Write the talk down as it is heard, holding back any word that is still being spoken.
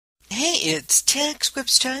it's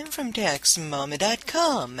TaxQuips time from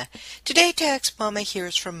TaxMama.com. Today, TaxMama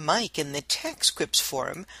hears from Mike in the TaxQuips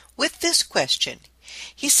Forum with this question.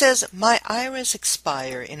 He says, my IRAs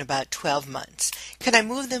expire in about 12 months. Can I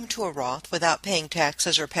move them to a Roth without paying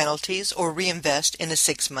taxes or penalties or reinvest in a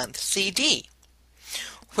 6-month CD?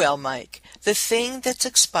 Well, Mike, the thing that's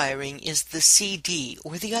expiring is the CD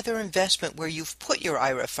or the other investment where you've put your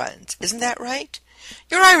IRA funds. Isn't that right?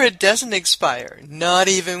 Your IRA doesn't expire, not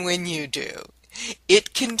even when you do.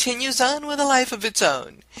 It continues on with a life of its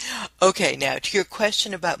own. Okay, now to your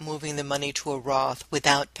question about moving the money to a Roth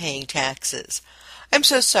without paying taxes. I'm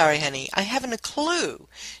so sorry, honey. I haven't a clue.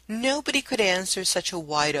 Nobody could answer such a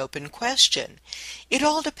wide-open question. It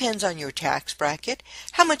all depends on your tax bracket,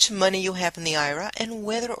 how much money you have in the IRA, and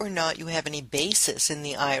whether or not you have any basis in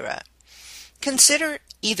the IRA. Consider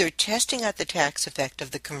either testing out the tax effect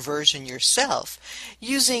of the conversion yourself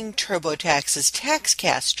using TurboTax's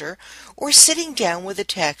TaxCaster or sitting down with a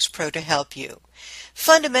tax pro to help you.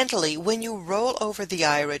 Fundamentally, when you roll over the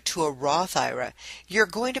IRA to a Roth IRA, you're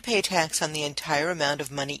going to pay tax on the entire amount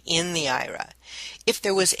of money in the IRA. If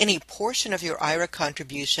there was any portion of your IRA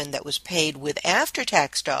contribution that was paid with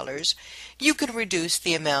after-tax dollars, you can reduce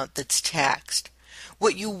the amount that's taxed.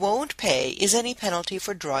 What you won't pay is any penalty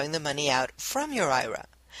for drawing the money out from your IRA.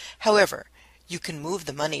 However, you can move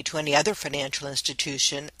the money to any other financial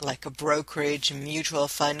institution, like a brokerage, mutual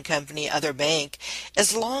fund company, other bank,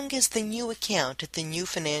 as long as the new account at the new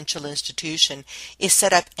financial institution is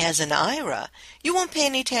set up as an IRA. You won't pay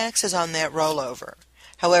any taxes on that rollover.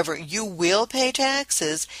 However, you will pay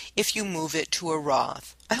taxes if you move it to a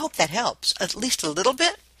Roth. I hope that helps, at least a little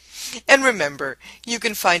bit. And remember, you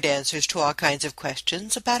can find answers to all kinds of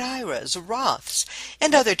questions about IRAs, Roths,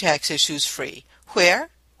 and other tax issues free.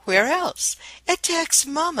 Where? Where else? At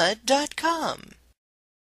TaxMama.com.